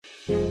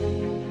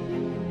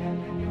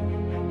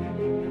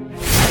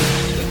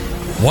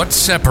What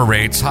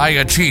separates high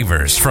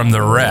achievers from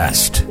the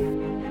rest?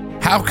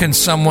 How can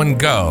someone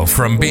go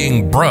from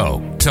being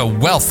broke to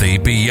wealthy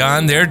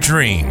beyond their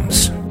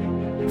dreams?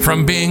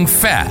 From being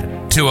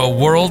fat to a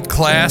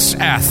world-class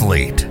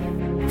athlete?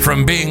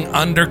 From being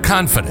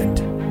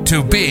underconfident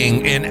to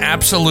being in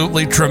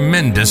absolutely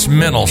tremendous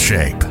mental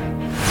shape?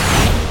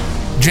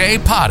 Jay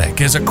Potic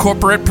is a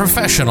corporate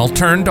professional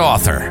turned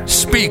author,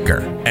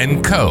 speaker,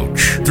 and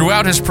coach.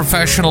 Throughout his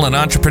professional and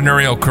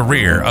entrepreneurial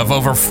career of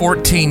over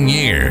 14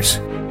 years,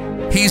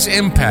 he's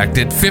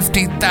impacted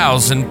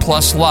 50,000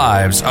 plus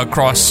lives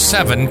across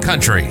 7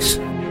 countries.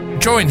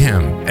 Join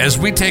him as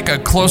we take a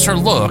closer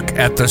look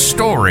at the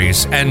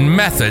stories and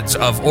methods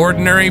of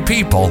ordinary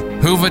people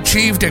who've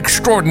achieved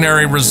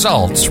extraordinary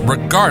results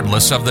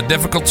regardless of the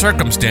difficult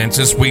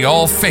circumstances we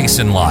all face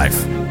in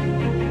life.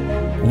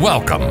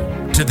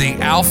 Welcome to the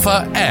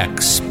Alpha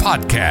X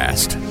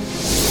Podcast.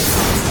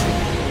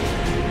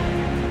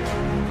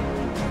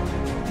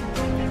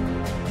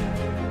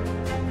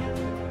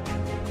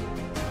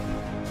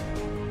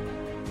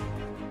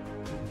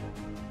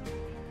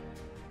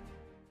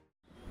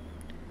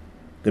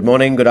 Good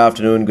morning, good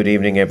afternoon, good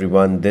evening,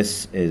 everyone.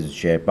 This is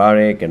Jay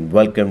Parekh, and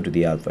welcome to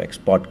the Alpha X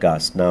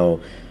Podcast. Now,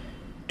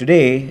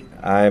 today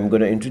I'm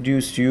going to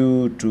introduce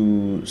you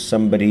to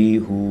somebody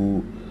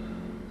who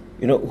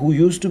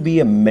used to be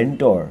a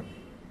mentor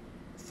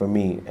for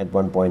me at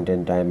one point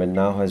in time, and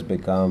now has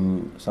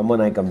become someone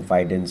I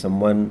confide in,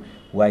 someone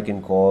who I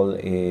can call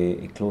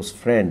a close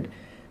friend.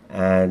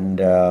 And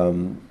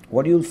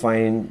what you'll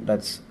find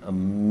that's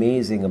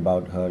amazing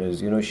about her is,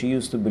 she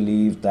used to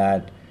believe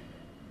that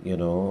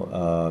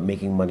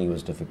making money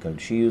was difficult.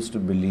 She used to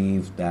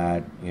believe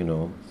that,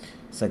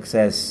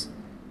 success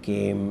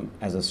came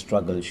as a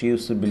struggle. She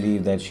used to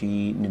believe that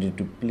she needed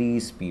to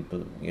please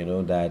people,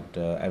 that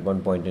at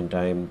one point in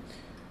time,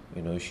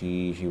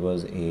 she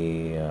was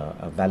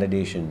a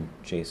validation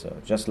chaser,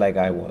 just like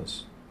I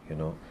was,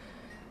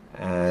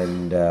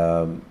 and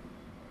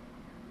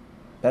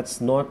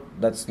that's not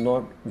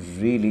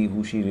really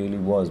who she really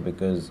was,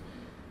 because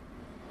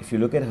if you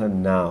look at her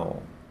now,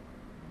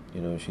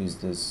 she's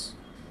this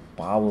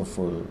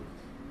powerful,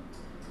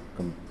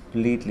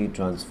 completely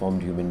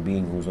transformed human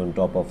being who's on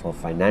top of her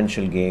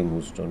financial game,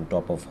 who's on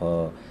top of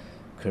her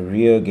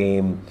career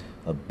game,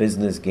 her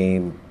business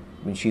game.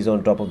 I mean, she's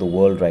on top of the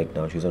world right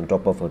now. She's on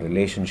top of her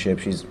relationship.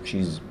 She's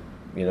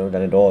done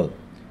it all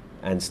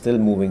and still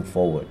moving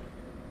forward.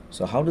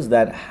 So how does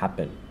that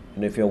happen?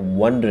 And if you're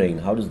wondering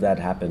how does that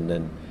happen,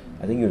 then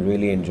I think you'll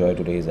really enjoy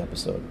today's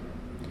episode.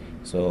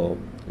 So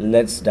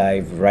let's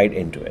dive right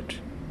into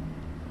it.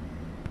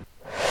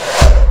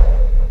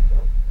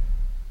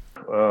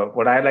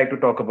 What I like to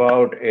talk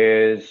about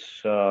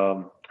is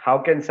how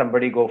can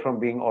somebody go from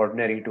being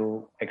ordinary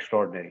to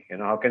extraordinary?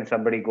 How can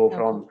somebody go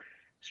from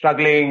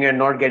struggling and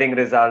not getting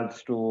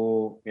results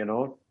to,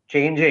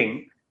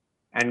 changing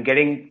and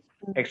getting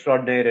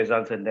extraordinary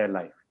results in their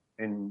life,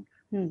 in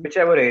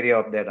whichever area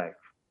of their life,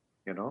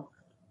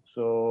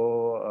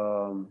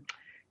 So,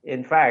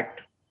 in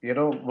fact,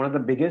 one of the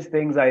biggest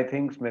things I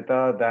think,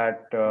 Smitaa,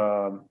 that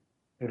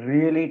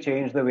really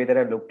changed the way that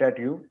I looked at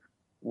you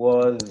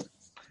was,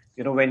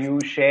 when you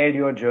shared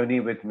your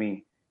journey with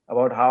me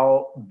about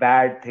how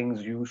bad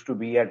things used to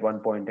be at one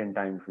point in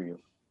time for you.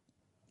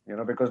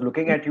 Because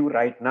looking at you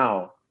right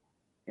now,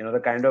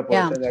 the kind of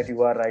person that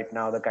you are right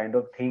now, the kind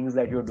of things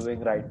that you're doing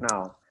right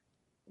now,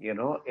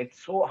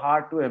 it's so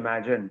hard to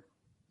imagine,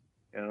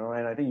 and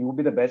I think you'll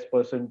be the best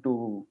person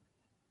to,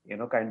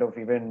 kind of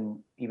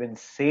even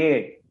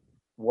say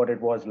what it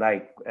was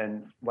like.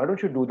 And why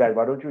don't you do that?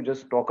 Why don't you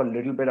just talk a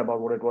little bit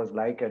about what it was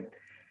like and,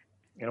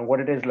 what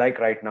it is like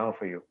right now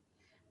for you?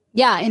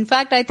 Yeah, in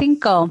fact, I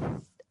think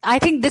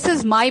this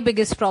is my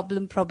biggest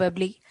problem,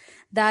 probably,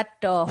 that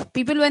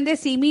people, when they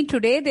see me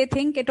today, they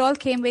think it all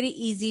came very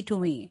easy to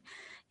me.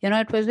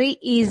 It was very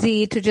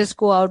easy to just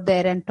go out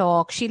there and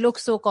talk. She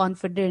looks so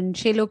confident.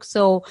 She looks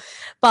so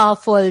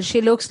powerful.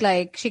 She looks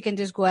like she can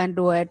just go and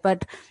do it.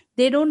 But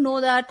they don't know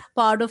that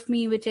part of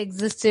me which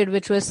existed,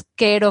 which was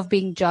scared of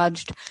being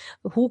judged,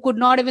 who could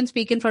not even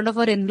speak in front of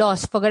her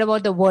in-laws, forget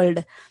about the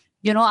world.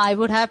 I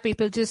would have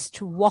people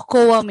just walk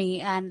over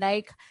me and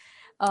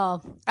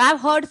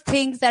I've heard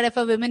things that if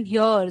a woman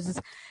hears,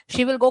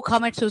 she will go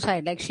commit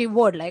suicide. She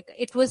would.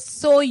 It was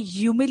so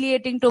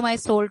humiliating to my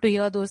soul to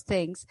hear those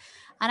things.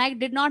 And I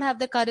did not have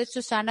the courage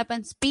to stand up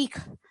and speak.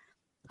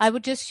 I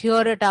would just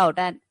hear it out.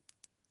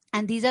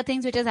 And these are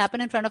things which has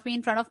happened in front of me,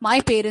 in front of my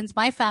parents,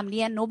 my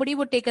family, and nobody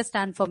would take a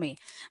stand for me,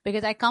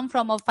 because I come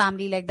from a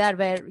family like that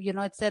where,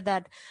 it said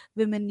that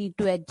women need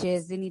to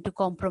adjust, they need to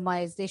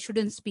compromise, they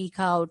shouldn't speak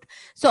out.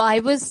 So I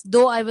was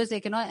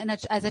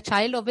as a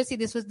child, obviously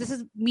this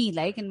is me,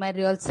 in my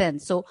real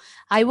sense. So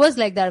I was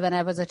like that when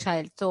I was a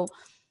child. So,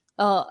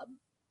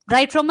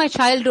 right from my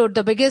childhood,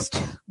 the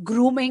biggest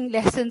grooming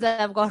lessons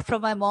that I've got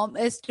from my mom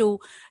is to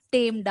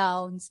tame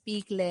down,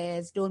 speak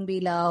less, don't be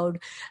loud,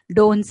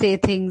 don't say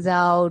things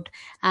out,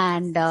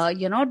 and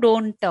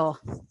don't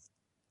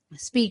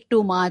speak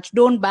too much,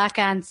 don't back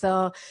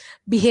answer,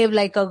 behave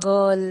like a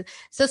girl.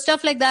 So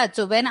stuff like that.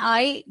 So when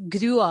I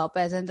grew up,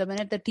 as in the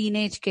minute the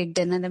teenage kicked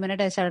in and the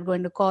minute I started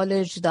going to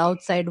college, the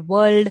outside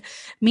world,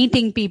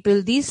 meeting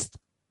people, these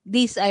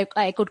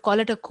I could call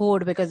it a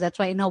code because that's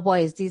my inner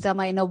voice. These are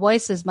my inner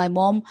voices. My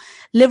mom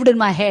lived in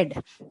my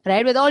head,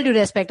 right? With all due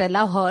respect, I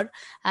love her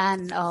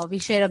and we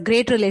share a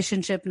great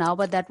relationship now,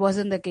 but that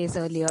wasn't the case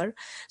earlier.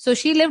 So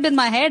she lived in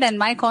my head and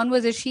my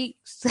conversation,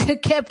 she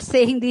kept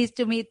saying things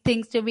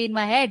to me in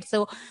my head.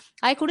 So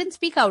I couldn't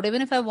speak out.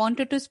 Even if I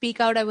wanted to speak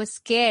out, I was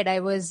scared.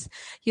 I was,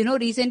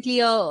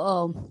 recently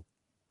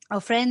a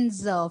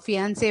friend's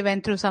fiance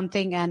went through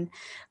something and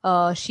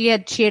she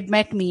had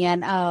met me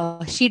and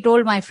she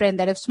told my friend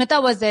that if Smita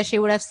was there, she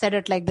would have said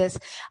it like this.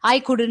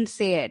 I couldn't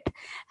say it.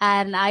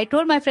 And I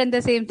told my friend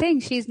the same thing.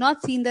 She's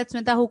not seen that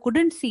Smita who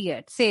couldn't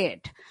say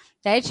it.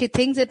 Right? She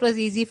thinks it was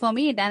easy for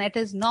me and it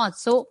is not.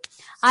 So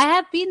I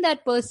have been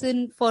that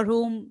person for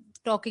whom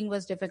talking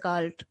was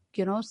difficult,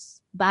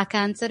 back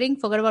answering,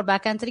 forget about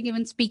back answering,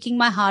 even speaking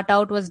my heart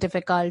out was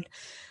difficult.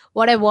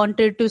 What I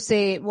wanted to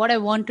say, what I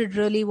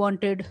really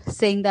wanted,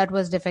 saying that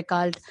was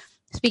difficult.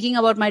 Speaking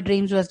about my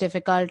dreams was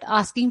difficult.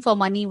 Asking for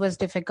money was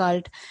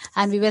difficult.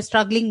 And we were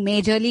struggling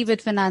majorly with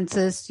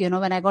finances,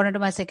 when I got into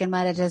my second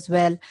marriage as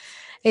well.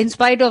 In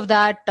spite of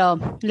that,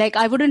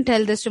 I wouldn't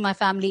tell this to my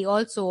family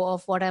also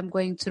of what I'm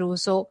going through.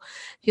 So,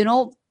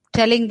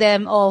 telling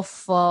them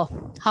of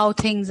how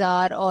things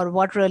are or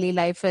what really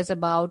life is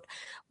about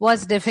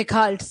was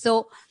difficult.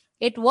 So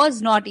it was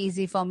not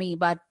easy for me.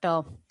 But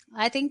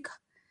I think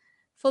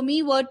for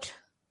me, what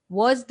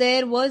was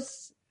there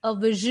was a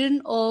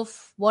vision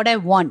of what I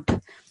want.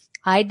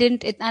 And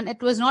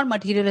it was not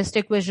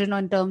materialistic vision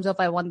in terms of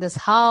I want this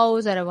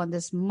house or I want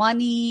this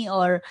money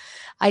or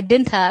I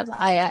didn't have.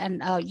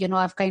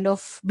 I've kind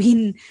of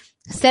been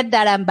said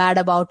that I'm bad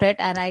about it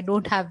and I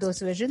don't have those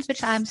visions,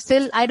 which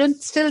I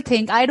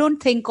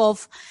don't think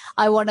of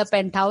I want a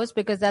penthouse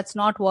because that's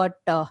not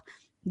what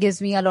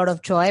gives me a lot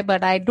of joy.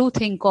 But I do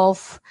think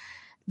of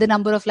the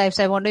number of lives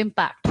I want to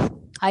impact.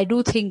 I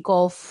do think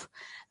of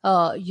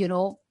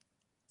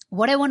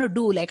what I want to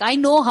do. Like, I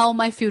know how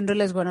my funeral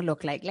is going to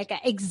look like. Like,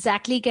 I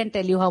exactly can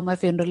tell you how my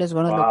funeral is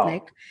going to look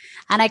like.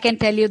 And I can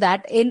tell you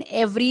that in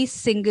every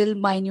single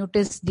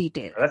minutest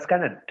detail. That's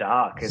kind of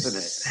dark, isn't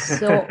it?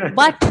 So,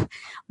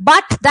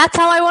 but that's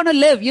how I want to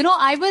live.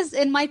 I was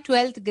in my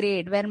 12th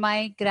grade when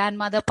my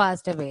grandmother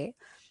passed away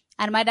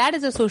and my dad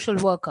is a social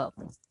worker.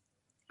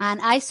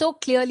 And I so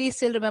clearly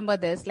still remember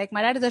this. Like,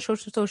 my dad is a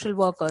social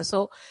worker.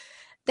 So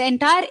the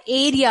entire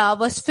area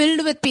was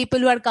filled with people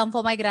who had come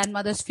for my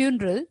grandmother's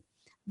funeral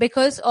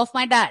because of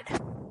my dad.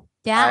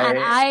 Yeah,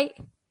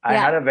 I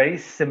had a very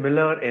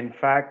similar. In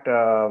fact,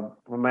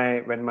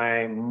 when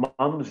my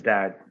mom's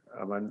dad,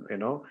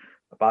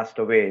 passed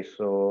away.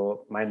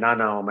 So my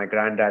nana or my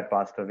granddad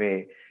passed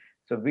away.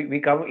 So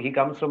he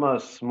comes from a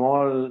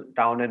small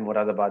town in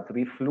Moradabad. So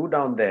we flew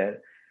down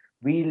there.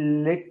 We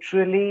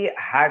literally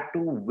had to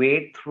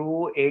wait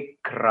through a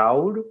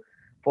crowd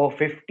for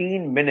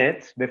 15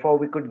 minutes before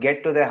we could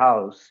get to the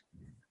house.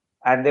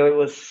 And there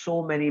was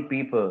so many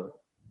people,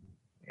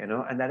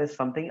 and that is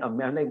something I'm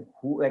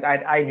like,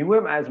 I knew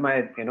him as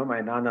my,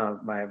 my nana,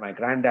 my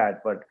granddad,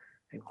 but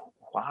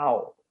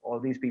wow, all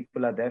these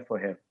people are there for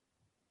him.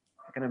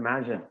 I can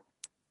imagine.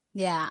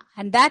 Yeah.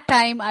 And that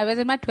time I was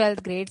in my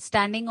 12th grade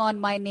standing on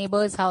my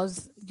neighbor's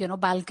house,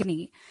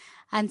 balcony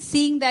and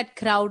seeing that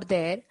crowd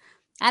there.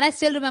 And I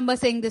still remember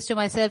saying this to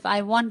myself,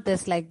 I want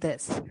this like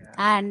this. Yeah.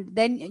 And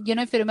then,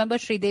 if you remember,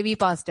 Sridevi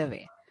passed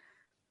away.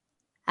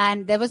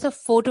 And there was a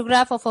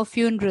photograph of a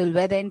funeral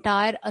where the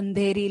entire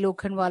Andheri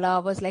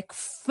Lokhandwala was like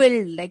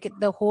filled, like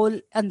the whole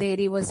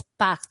Andheri was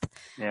packed.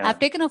 Yeah. I've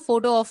taken a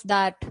photo of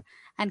that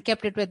and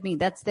kept it with me.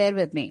 That's there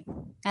with me.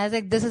 I was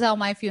like, this is how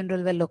my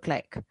funeral will look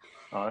like.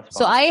 Oh,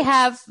 so I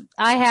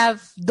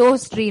have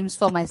those dreams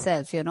for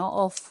myself,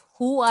 of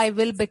who I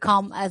will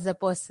become as a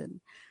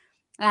person.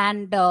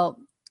 And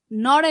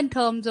not in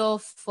terms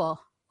of,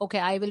 okay,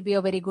 I will be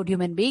a very good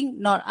human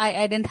being. Not,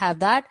 I didn't have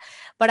that,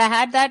 but I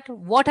had that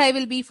what I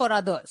will be for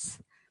others.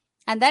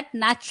 And that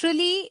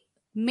naturally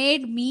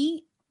made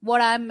me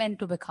what I'm meant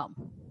to become.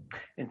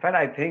 In fact,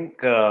 I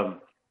think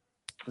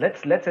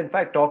let's in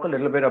fact talk a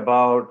little bit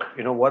about,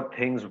 what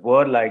things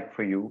were like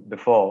for you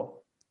before,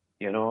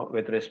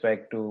 with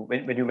respect to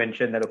when you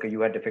mentioned that, okay,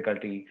 you had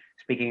difficulty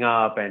speaking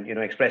up and,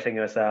 expressing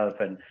yourself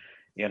and,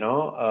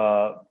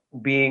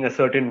 being a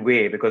certain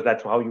way because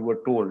that's how you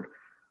were told.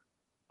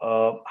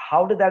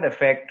 How did that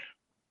affect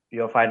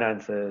your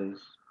finances,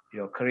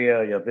 your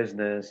career, your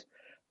business,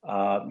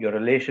 your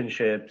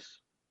relationships,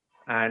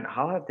 and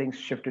how have things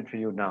shifted for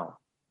you now?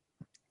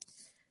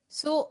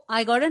 So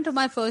I got into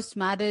my first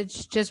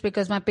marriage just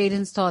because my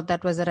parents thought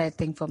that was the right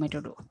thing for me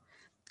to do.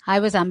 I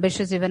was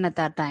ambitious even at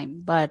that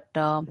time, but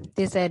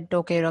they said,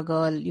 okay, you're a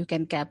girl, you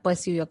can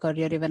pursue your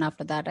career even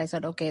after that. I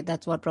said, okay,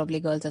 that's what probably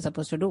girls are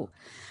supposed to do.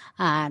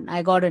 And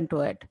I got into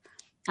it.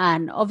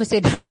 And obviously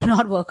it did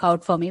not work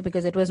out for me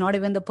because it was not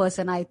even the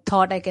person I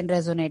thought I can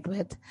resonate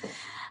with.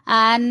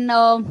 And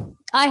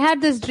I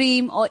had this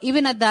dream, or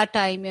even at that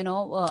time,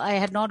 I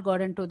had not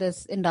got into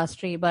this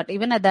industry, but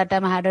even at that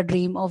time, I had a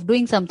dream of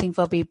doing something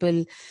for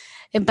people,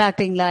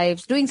 impacting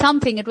lives, doing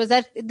something. It was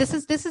that this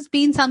has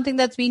been something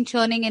that's been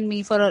churning in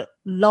me for a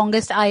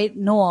longest I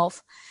know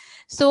of.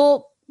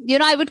 So,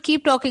 I would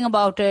keep talking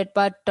about it,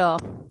 but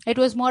it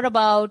was more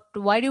about,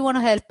 why do you want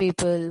to help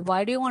people?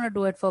 Why do you want to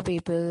do it for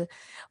people?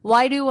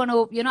 Why do you want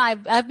to,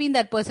 I've been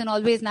that person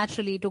always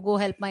naturally to go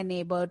help my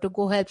neighbor, to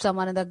go help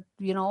someone in the,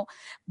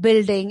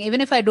 building. Even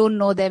if I don't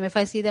know them, if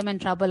I see them in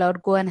trouble, I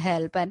would go and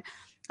help. And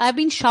I've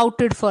been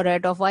shouted for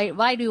it of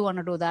why do you want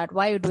to do that?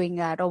 Why are you doing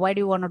that? Or why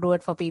do you want to do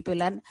it for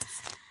people? And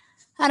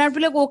I'd be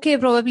like, okay,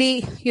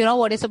 probably,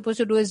 what you're supposed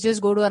to do is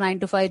just go to a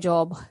 9 to 5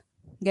 job,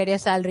 get your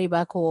salary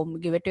back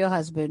home, give it to your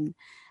husband,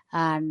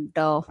 and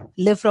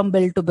live from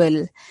bill to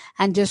bill,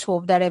 and just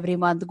hope that every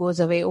month goes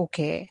away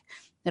okay,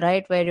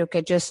 right? Where you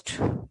can just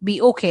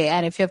be okay.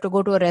 And if you have to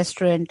go to a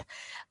restaurant,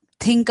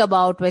 think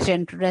about which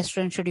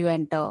restaurant should you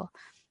enter.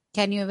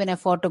 Can you even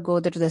afford to go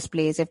to this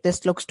place? If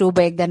this looks too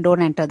big, then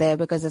don't enter there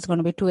because it's going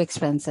to be too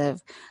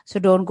expensive. So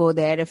don't go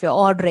there. If you're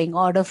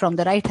order from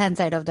the right-hand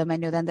side of the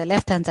menu than the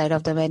left-hand side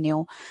of the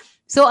menu.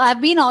 So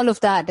I've been all of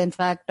that. In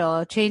fact,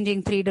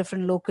 changing 3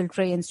 different local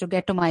trains to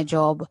get to my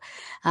job,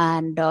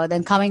 and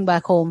then coming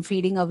back home,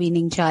 feeding a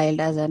weaning child,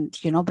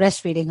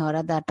 breastfeeding her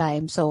at that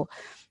time. So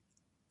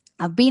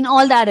I've been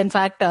all that. In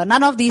fact,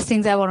 none of these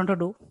things I wanted to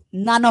do.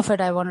 None of it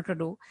I wanted to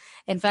do.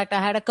 In fact,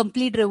 I had a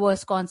complete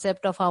reverse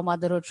concept of how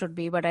motherhood should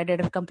be, but I did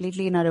it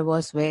completely in a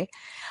reverse way.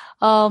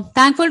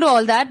 Thankful to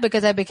all that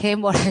because I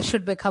became what I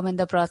should become in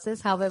the process.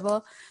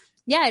 However,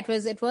 yeah,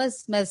 it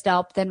was messed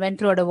up. Then went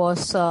through a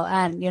divorce,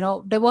 and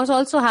divorce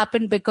also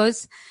happened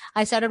because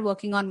I started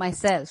working on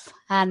myself,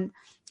 and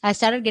I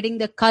started getting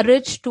the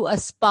courage to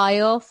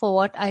aspire for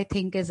what I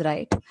think is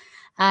right.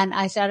 And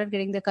I started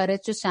getting the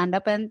courage to stand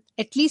up and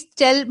at least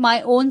tell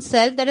my own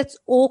self that it's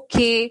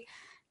okay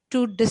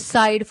to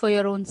decide for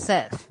your own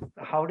self.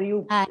 How do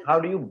you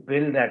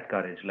build that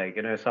courage? Like,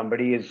 if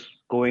somebody is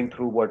going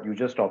through what you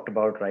just talked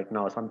about right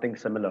now, something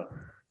similar,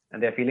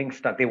 and they're feeling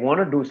stuck. They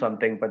want to do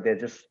something, but they're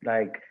just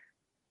like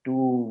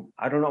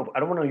I don't know. I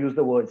don't want to use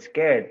the word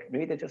scared.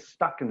 Maybe they're just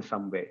stuck in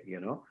some way,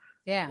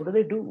 Yeah. What do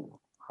they do?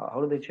 How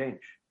do they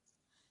change?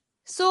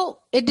 So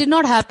it did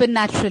not happen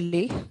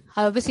naturally.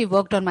 I obviously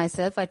worked on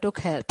myself. I took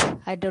help.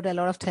 I did a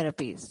lot of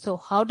therapies. So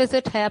how does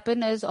it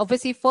happen is,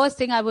 obviously, first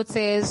thing I would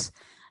say is,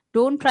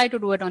 don't try to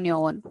do it on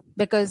your own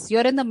because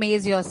you're in the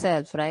maze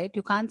yourself, right?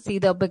 You can't see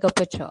the bigger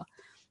picture.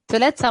 So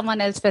let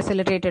someone else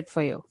facilitate it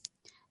for you.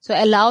 So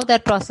allow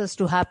that process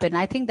to happen.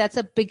 I think that's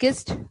the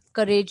biggest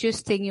courageous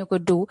thing you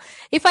could do.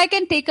 If I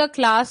can take a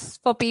class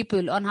for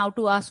people on how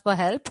to ask for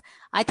help,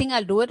 I think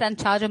I'll do it and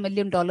charge $1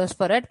 million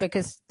for it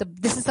because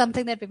this is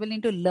something that people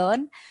need to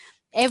learn.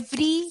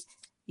 Every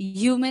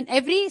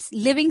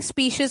living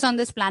species on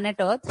this planet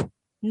Earth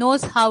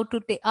knows how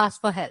to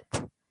ask for help.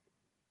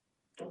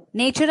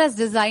 Nature has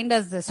designed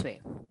us this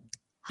way.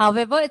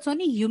 However, it's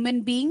only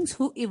human beings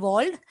who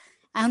evolved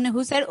and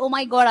who said, oh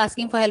my God,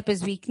 asking for help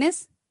is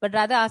weakness, but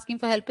rather asking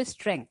for help is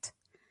strength,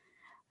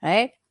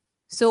 right?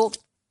 So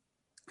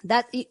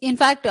that, in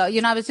fact,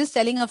 I was just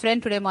telling a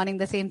friend today morning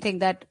the same thing,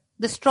 that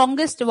the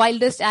strongest,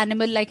 wildest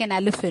animal, like an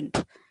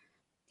elephant,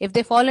 if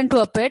they fall into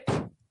a pit,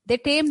 they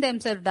tame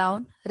themselves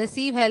down,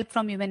 receive help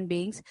from human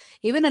beings.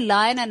 Even a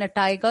lion and a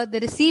tiger, they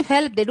receive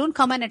help. They don't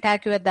come and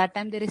attack you at that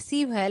time. They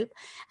receive help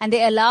and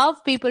they allow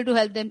people to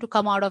help them to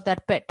come out of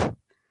that pit,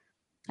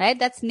 right?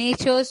 That's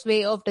nature's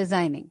way of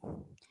designing.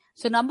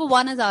 So number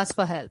 1 is ask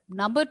for help.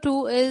 Number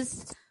 2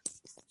 is,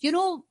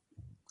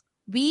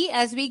 we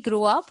as we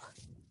grow up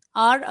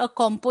are a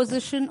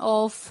composition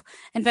of,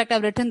 in fact,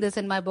 I've written this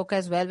in my book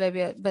as well,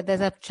 but there's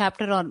a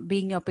chapter on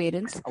being your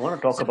parents. I want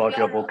to talk about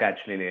your book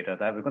actually later.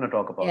 We're going to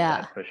talk about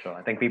that for sure.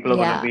 I think people are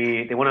going to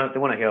be, they want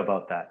to hear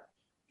about that.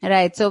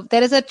 Right. So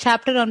there is a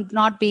chapter on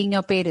not being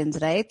your parents,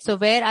 right? So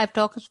where I've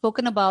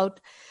spoken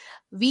about,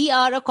 we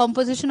are a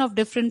composition of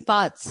different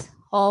parts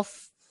of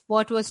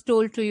what was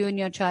told to you in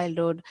your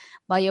childhood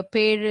by your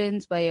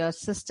parents, by your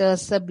sister,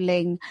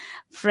 sibling,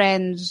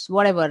 friends,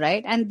 whatever,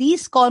 right? And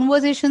these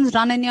conversations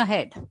run in your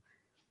head.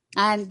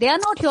 And they are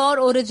not your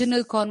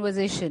original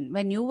conversation.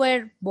 When you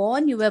were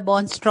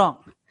born strong,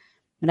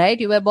 right?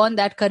 You were born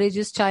that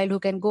courageous child who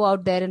can go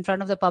out there in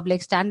front of the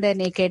public, stand there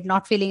naked,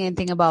 not feeling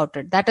anything about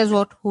it. That is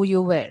who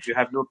you were. You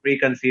have no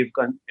preconceived,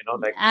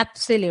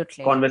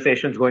 absolutely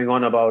conversations going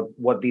on about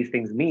what these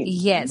things mean.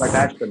 Yes. But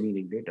that's the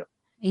meaning later.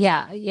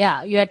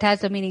 Yeah. You attach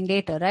the meaning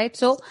later, right?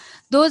 So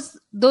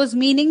those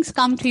meanings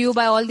come to you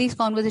by all these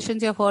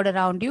conversations you've heard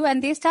around you,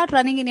 and they start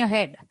running in your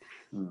head.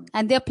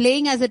 And they're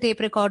playing as a tape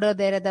recorder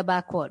there at the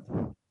backward.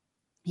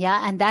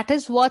 Yeah. And that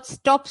is what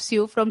stops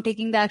you from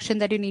taking the action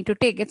that you need to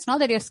take. It's not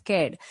that you're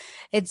scared.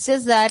 It's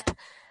just that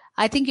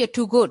I think you're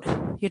too good.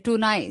 You're too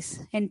nice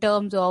in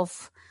terms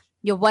of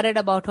you're worried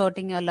about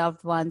hurting your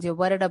loved ones. You're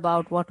worried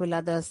about what will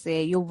others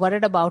say. You're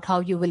worried about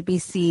how you will be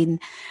seen,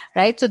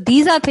 right? So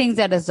these are things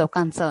that is of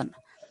concern.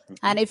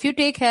 And if you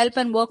take help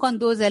and work on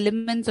those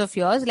elements of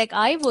yours, like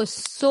I was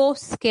so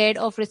scared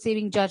of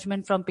receiving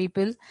judgment from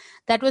people.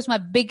 That was my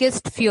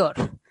biggest fear.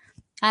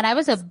 And I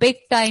was a big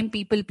time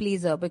people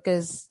pleaser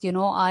because,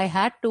 I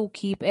had to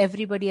keep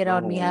everybody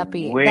around me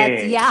happy.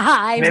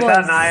 I Smitaa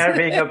was. Nair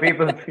being a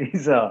people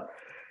pleaser.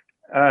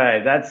 All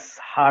right, that's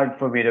hard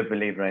for me to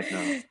believe right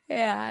now.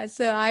 Yeah,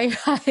 so I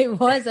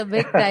was a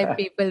big time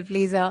people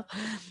pleaser.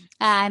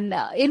 And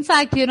in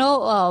fact,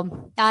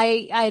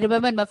 I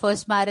remember in my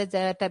first marriage,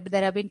 there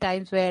have been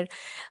times where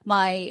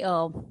my,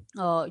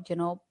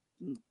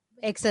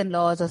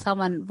 ex-in-laws or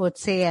someone would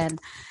say, and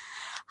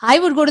I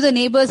would go to the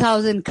neighbor's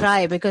house and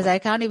cry because I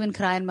can't even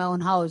cry in my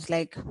own house.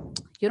 Like,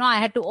 I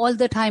had to all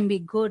the time be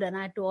good, and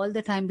I had to all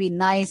the time be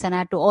nice, and I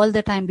had to all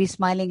the time be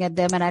smiling at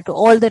them, and I had to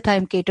all the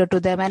time cater to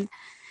them. And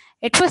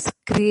it was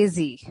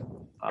crazy.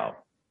 Wow.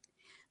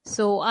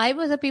 So I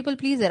was a people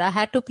pleaser. I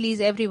had to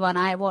please everyone.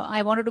 I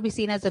wanted to be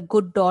seen as a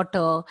good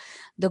daughter,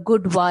 the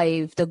good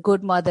wife, the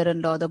good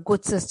mother-in-law, the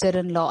good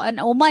sister-in-law. And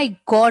oh my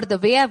God, the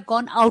way I've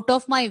gone out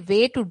of my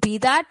way to be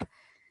that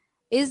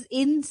is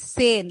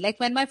insane. Like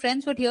when my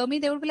friends would hear me,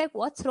 they would be like,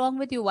 what's wrong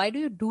with you? Why do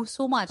you do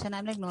so much? And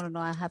I'm like, no,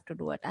 I have to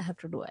do it. I have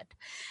to do it.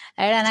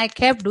 And I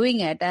kept doing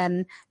it.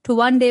 And to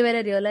one day where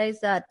I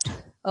realized that,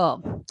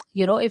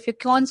 if you're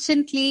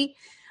constantly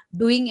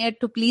doing it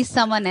to please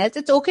someone else,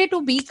 it's okay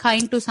to be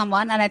kind to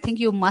someone. And I think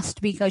you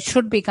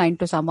should be kind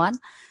to someone.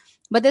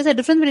 But there's a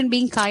difference between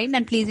being kind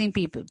and pleasing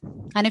people.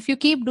 And if you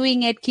keep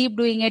doing it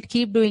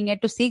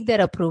to seek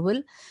their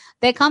approval,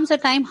 there comes a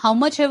time, how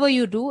much ever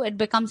you do, it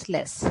becomes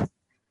less.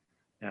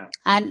 Yeah.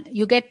 And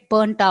you get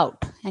burnt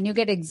out and you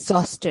get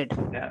exhausted.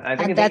 Yeah, I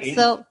think and that's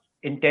the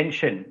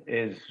intention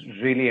is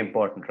really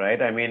important,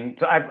 right? I mean,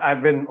 so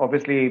I've been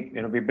obviously,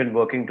 we've been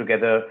working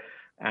together,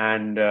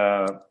 and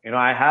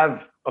I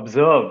have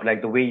observed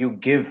like the way you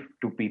give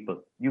to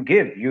people.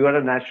 You are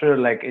a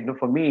natural, like,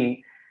 for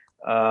me,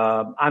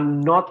 I'm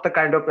not the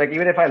kind of, like,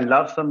 even if I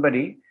love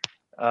somebody,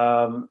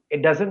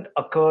 it doesn't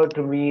occur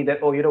to me that,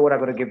 oh, you know what, I'm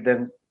going to give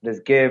them this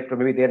gift, or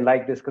maybe they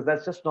like this, because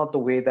that's just not the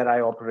way that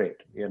I operate.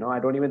 I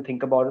don't even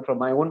think about it from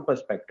my own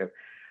perspective.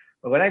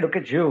 But when I look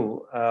at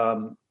you,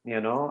 and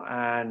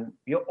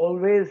you're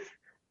always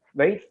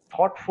very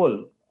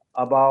thoughtful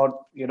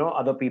about,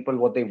 other people,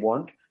 what they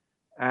want,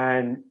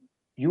 and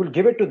you will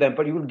give it to them,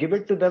 but you will give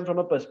it to them from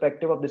a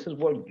perspective of this is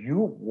what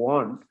you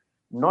want,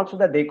 not so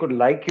that they could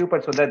like you,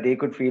 but so that they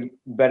could feel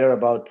better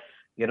about,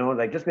 they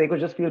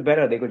could just feel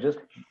better. They could just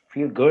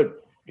feel good,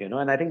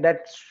 and I think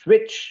that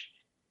switch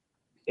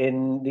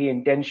in the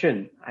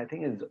intention, I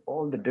think, is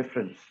all the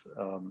difference.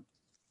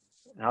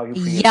 How you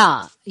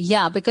feel.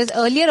 Yeah, because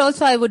earlier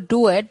also I would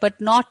do it, but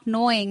not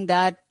knowing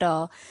that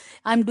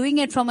I'm doing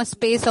it from a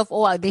space of,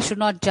 oh, they should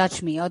not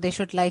judge me or they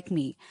should like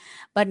me.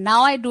 But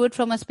now I do it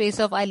from a space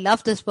of, I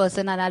love this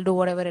person and I'll do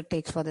whatever it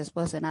takes for this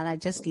person. And I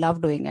just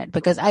love doing it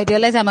because I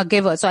realize I'm a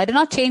giver. So I did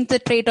not change the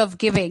trait of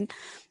giving,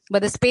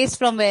 but the space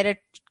from where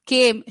it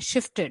came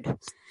shifted.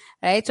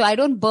 Right. So I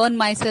don't burn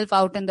myself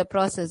out in the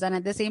process. And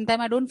at the same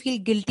time, I don't feel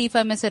guilty if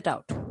I miss it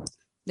out.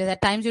 There's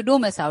at times you do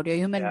miss out. You're a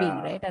human being,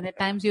 right? And at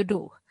times you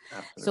do.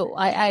 Absolutely. So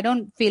I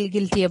don't feel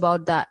guilty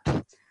about that.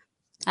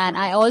 And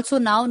I also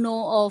now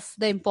know of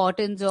the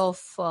importance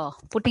of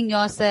putting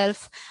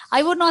yourself,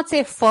 I would not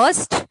say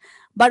first,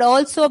 but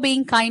also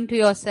being kind to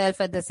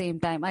yourself at the same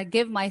time. I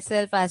give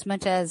myself as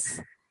much as,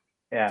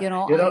 I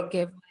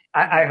give.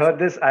 I heard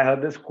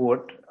this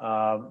quote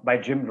by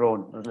Jim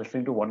Rohn. I was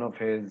listening to one of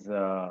his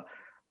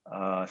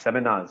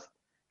seminars,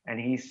 and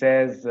he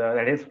says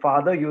that his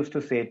father used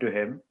to say to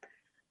him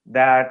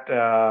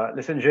that,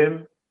 listen,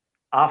 Jim,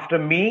 after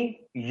me,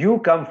 you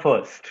come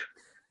first.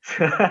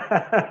 So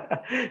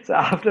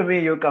after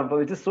me, you come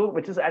first,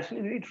 which is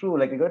actually really true.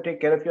 Like, you got to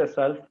take care of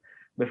yourself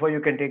before you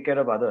can take care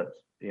of others,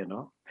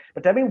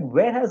 But tell me,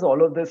 where has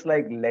all of this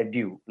like led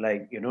you?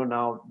 Like,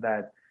 now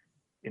that,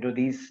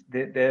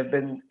 there have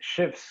been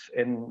shifts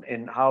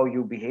in how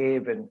you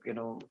behave and,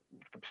 the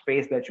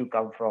space that you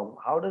come from.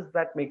 How does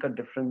that make a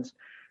difference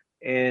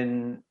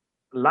in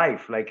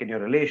life, like in your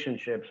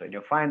relationships and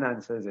your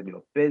finances and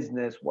your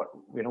business?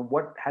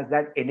 What has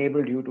that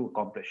enabled you to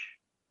accomplish?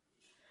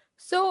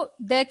 So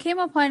there came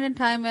a point in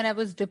time when I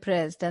was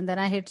depressed, and then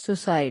I hit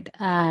suicide,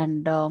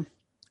 and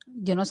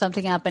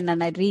something happened,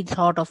 and I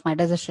rethought of my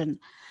decision,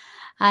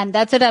 and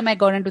that's the time I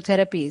got into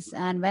therapies.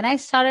 And when I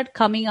started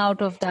coming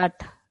out of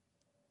that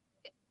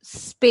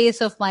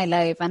space of my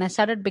life, and I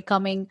started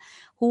becoming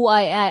who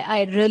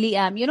I really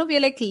am. We're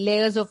like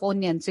layers of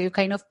onion. So you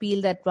kind of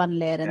peel that one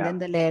layer and then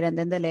the layer and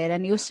then the layer,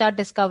 and you start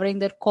discovering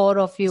the core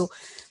of you.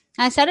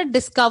 I started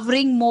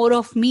discovering more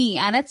of me,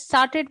 and it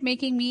started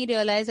making me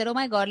realize that, oh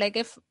my God, like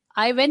if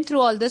I went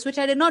through all this, which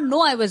I did not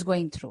know I was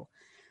going through.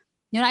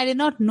 I did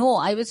not know.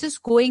 I was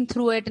just going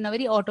through it in a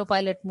very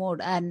autopilot mode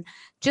and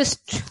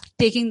just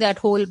taking that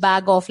whole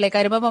bag off. Like,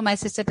 I remember my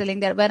sister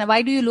telling that,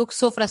 why do you look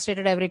so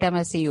frustrated every time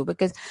I see you?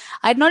 Because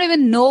I did not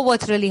even know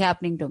what's really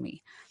happening to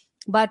me.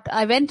 But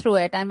I went through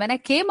it. And when I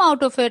came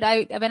out of it,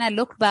 when I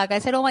looked back, I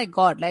said, oh my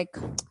God, like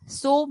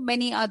so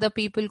many other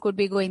people could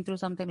be going through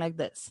something like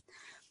this.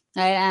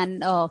 Right?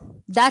 And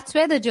that's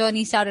where the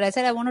journey started. I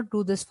said, I want to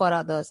do this for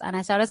others. And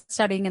I started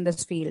studying in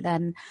this field.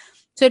 And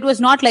so it was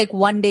not like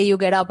one day you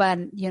get up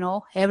and,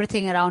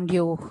 everything around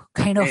you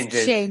kind of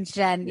Changes. changed.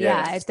 And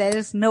Yes. there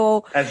is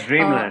no... That's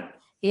dreamland.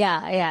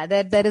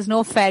 There is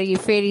no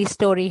fairy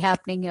story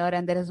happening here,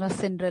 and there is no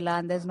Cinderella,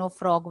 and there's no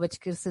frog which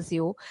kisses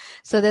you.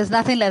 So there's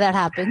nothing like that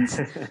happens.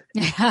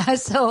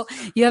 So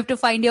you have to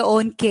find your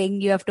own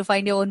king. You have to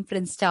find your own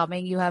Prince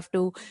Charming. You have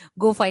to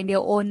go find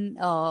your own,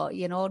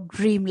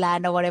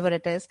 dreamland or whatever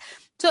it is.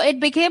 So it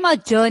became a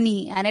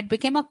journey and it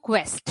became a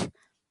quest,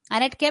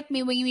 and it kept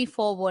moving me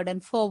forward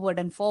and forward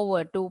and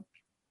forward to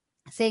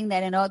saying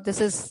that, this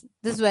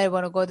is where I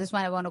want to go, this is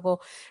where I want to go.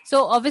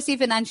 So obviously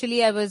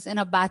financially I was in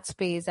a bad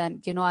space,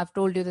 and I've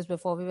told you this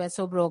before, we were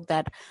so broke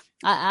that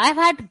I've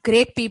had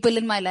great people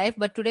in my life,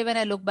 but today when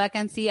I look back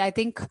and see, I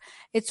think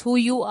it's who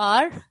you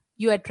are,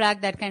 you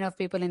attract that kind of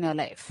people in your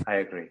life. I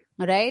agree.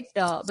 Right?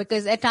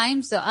 Because at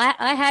times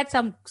I had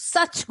some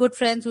such good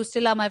friends who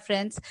still are my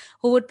friends,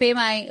 who would pay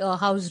my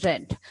house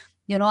rent.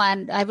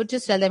 And I would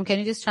just tell them, can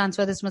you just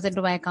transfer this much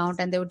into my account?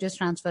 And they would just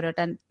transfer it.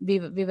 And we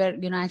were,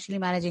 actually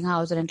managing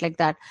house rent like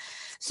that.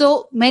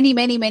 So many,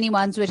 many, many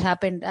months which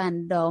happened.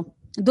 And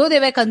though they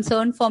were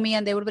concerned for me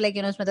and they would be like,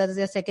 Smitaa, this is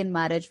your second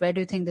marriage. Where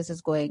do you think this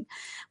is going?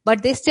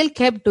 But they still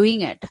kept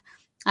doing it.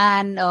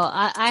 And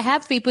I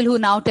have people who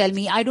now tell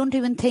me, I don't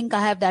even think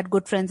I have that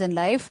good friends in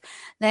life.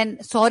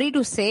 Then sorry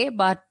to say,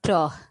 but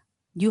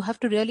you have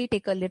to really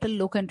take a little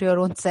look into your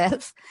own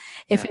self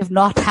if you've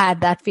not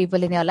had that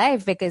people in your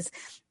life, because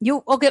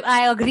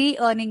I agree,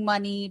 earning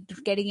money,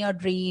 getting your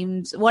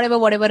dreams,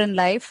 whatever in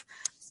life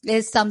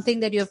is something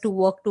that you have to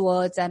work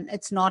towards. And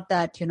it's not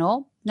that,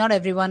 not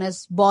everyone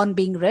is born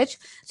being rich.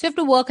 So you have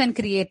to work and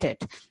create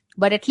it.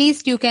 But at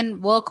least you can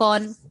work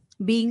on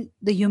being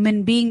the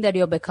human being that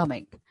you're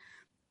becoming,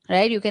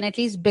 right? You can at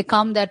least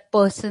become that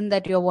person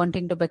that you're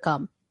wanting to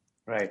become.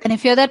 Right. And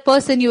if you're that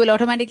person, you will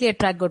automatically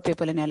attract good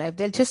people in your life.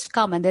 They'll just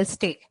come and they'll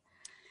stay.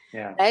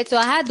 Yeah. Right. So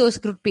I had those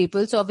good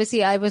people. So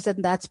obviously I was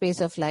in that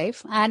space of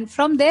life. And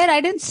from there,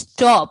 I didn't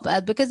stop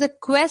because the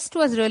quest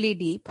was really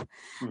deep.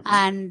 Mm-hmm.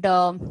 And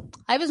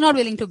I was not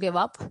willing to give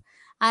up.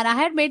 And I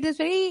had made this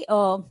very,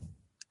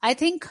 I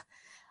think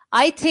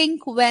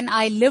when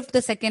I lived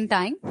the second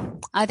time,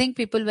 I think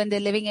people, when they're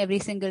living every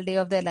single day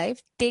of their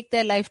life, take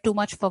their life too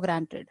much for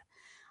granted.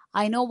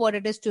 I know what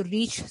it is to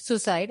reach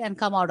suicide and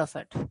come out of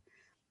it.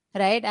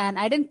 Right. And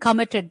I didn't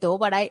commit it though,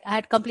 but I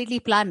had completely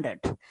planned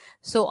it.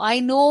 So I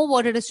know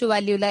what it is to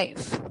value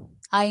life.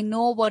 I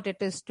know what it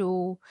is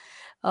to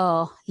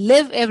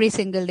live every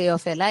single day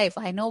of your life.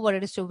 I know what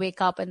it is to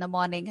wake up in the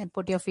morning and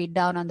put your feet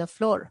down on the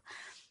floor.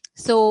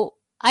 So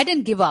I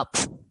didn't give up.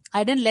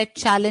 I didn't let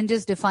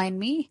challenges define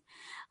me.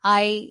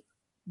 I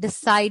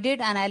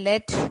decided and I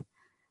let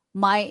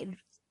my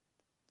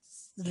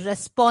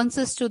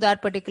responses to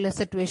that particular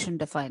situation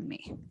define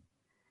me.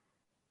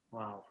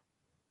 Wow.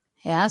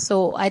 Yeah,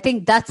 so I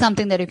think that's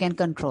something that you can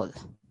control.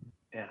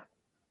 Yeah,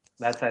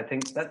 I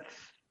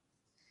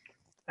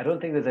don't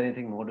think there's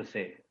anything more to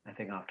say. I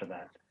think after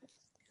that,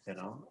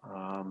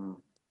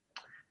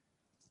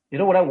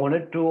 what I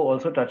wanted to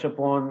also touch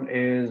upon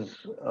is,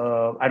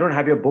 I don't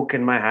have your book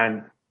in my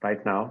hand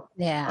right now.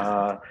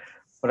 Yeah.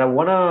 But I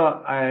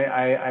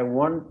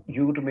want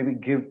you to maybe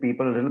give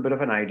people a little bit of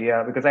an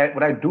idea, because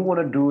what I do want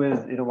to do is,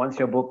 once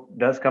your book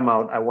does come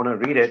out, I want to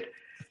read it.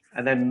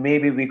 And then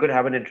maybe we could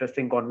have an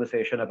interesting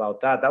conversation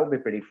about that. That would be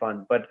pretty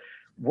fun. But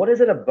what is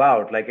it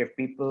about? Like, if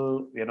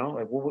people,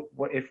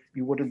 what if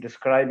you were to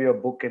describe your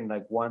book in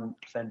like one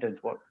sentence,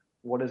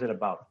 what is it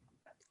about?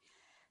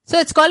 So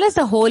it's called as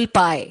The Whole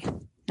Pie,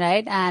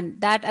 right?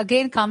 And that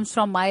again comes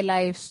from my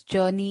life's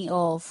journey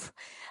of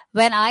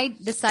when I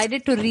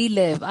decided to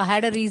relive. I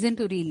had a reason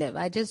to relive.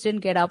 I just didn't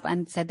get up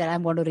and said that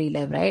I'm going to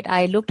relive, right?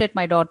 I looked at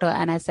my daughter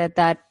and I said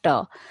that,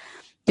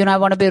 I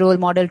want to be a role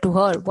model to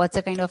her. What's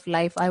the kind of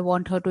life I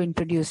want her to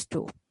introduce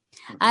to?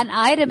 And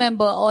I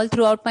remember all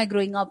throughout my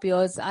growing up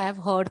years, I have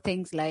heard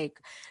things like,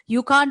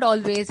 you can't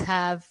always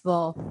have,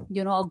 a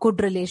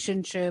good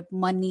relationship,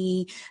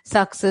 money,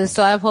 success.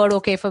 So I've heard,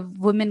 okay, if a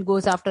woman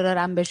goes after her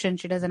ambition,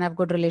 she doesn't have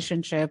good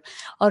relationship,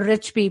 or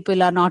rich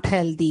people are not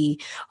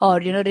healthy, or,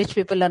 rich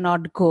people are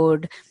not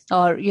good,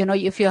 or,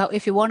 if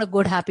you want a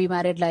good, happy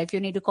married life, you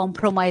need to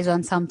compromise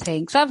on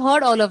something. So I've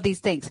heard all of these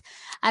things.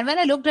 And when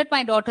I looked at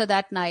my daughter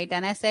that night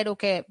and I said,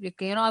 okay,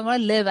 I want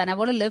to live and I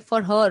want to live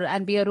for her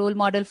and be a role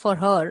model for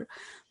her.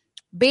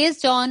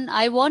 Based on,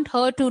 I want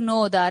her to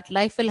know that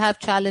life will have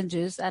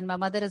challenges and my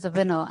mother is a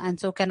winner and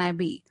so can I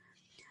be.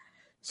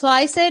 So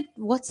I said,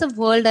 what's the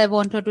world I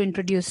want her to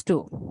introduce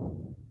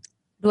to?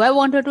 Do I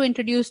want her to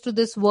introduce to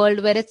this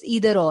world where it's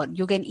either or?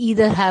 You can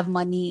either have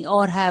money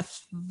or have,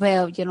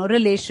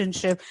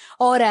 relationship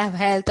or have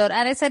health. And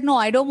I said, no,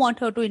 I don't want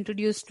her to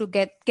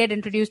get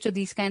introduced to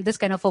this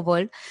kind of a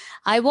world.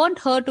 I want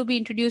her to be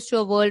introduced to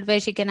a world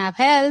where she can have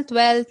health,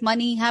 wealth,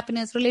 money,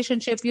 happiness,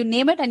 relationship, you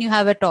name it, and you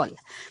have it all.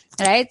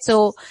 Right?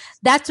 So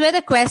that's where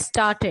the quest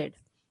started.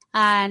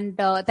 And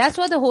that's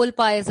what the whole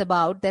pie is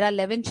about. There are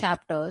 11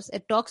 chapters.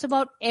 It talks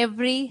about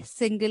every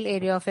single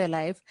area of your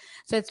life.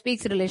 So it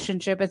speaks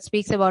relationship. It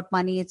speaks about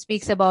money. It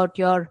speaks about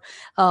your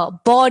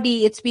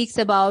body. It speaks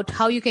about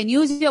how you can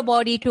use your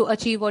body to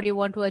achieve what you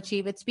want to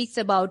achieve. It speaks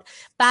about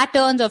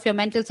patterns of your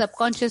mental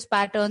subconscious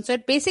patterns. So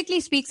it basically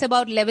speaks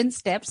about 11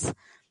 steps.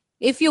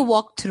 If you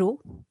walk through,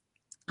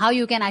 how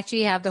you can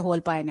actually have the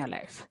whole pie in your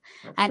life.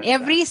 And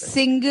every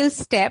single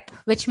step,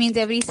 which means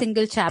every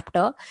single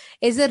chapter,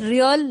 is a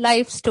real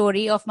life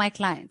story of my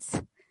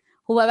clients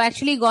who have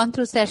actually gone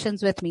through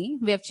sessions with me.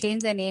 We have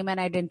changed their name and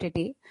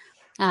identity.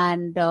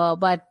 And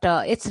but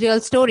it's real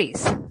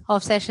stories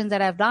of sessions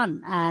that I've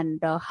done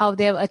and how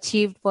they have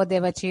achieved what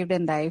they've achieved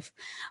in life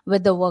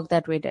with the work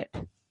that we did.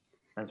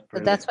 That's So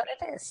that's what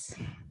it is.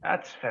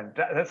 That's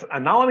fantastic.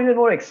 And now I'm even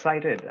more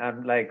excited. I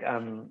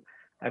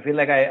feel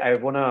like I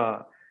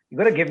wanna. You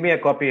gotta give me a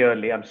copy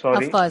early. I'm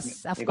sorry. Of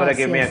course, you gotta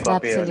give me a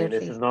copy absolutely. early.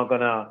 This is not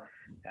gonna.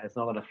 It's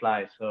not gonna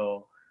fly.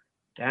 So,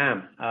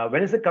 damn.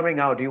 When is it coming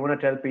out? Do you want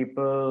to tell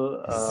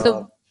people?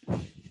 So,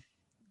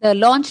 the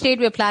launch date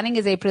we're planning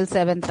is April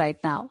 7th right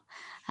now,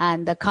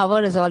 and the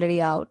cover is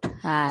already out.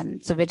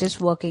 And so we're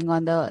just working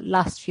on the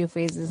last few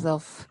phases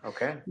of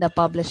the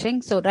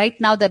publishing. So right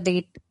now the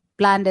date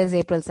planned is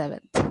April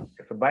 7th.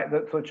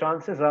 So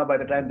chances are by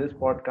the time this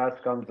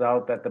podcast comes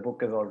out that the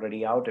book is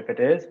already out. If it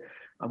is,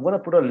 I'm going to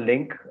put a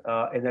link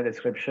in the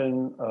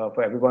description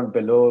for everyone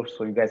below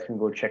so you guys can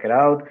go check it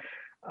out.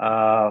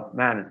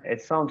 Man,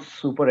 it sounds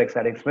super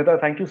exciting. Smitaa,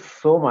 thank you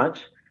so much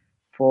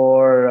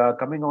for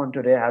coming on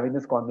today, having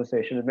this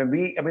conversation.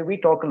 We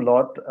talk a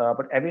lot,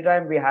 but every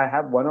time we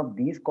have one of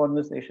these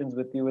conversations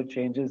with you, it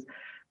changes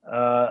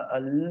a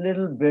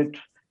little bit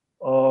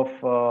of,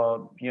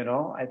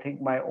 I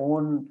think my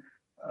own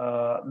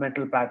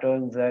mental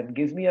patterns and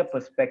gives me a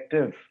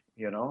perspective,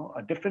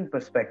 a different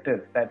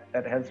perspective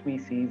that helps me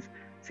see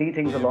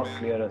things a lot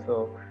clearer.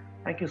 So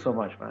thank you so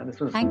much, man.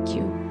 Thank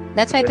you.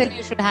 That's why I tell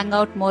you should hang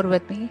out more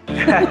with me.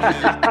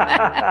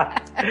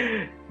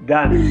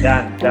 Done.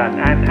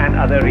 And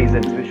other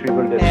reasons which we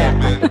will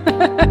discuss.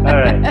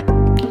 All right.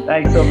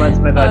 Thanks so much,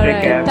 Smitaa.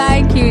 Take care.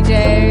 Thank you,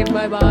 Jay.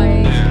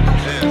 Bye-bye.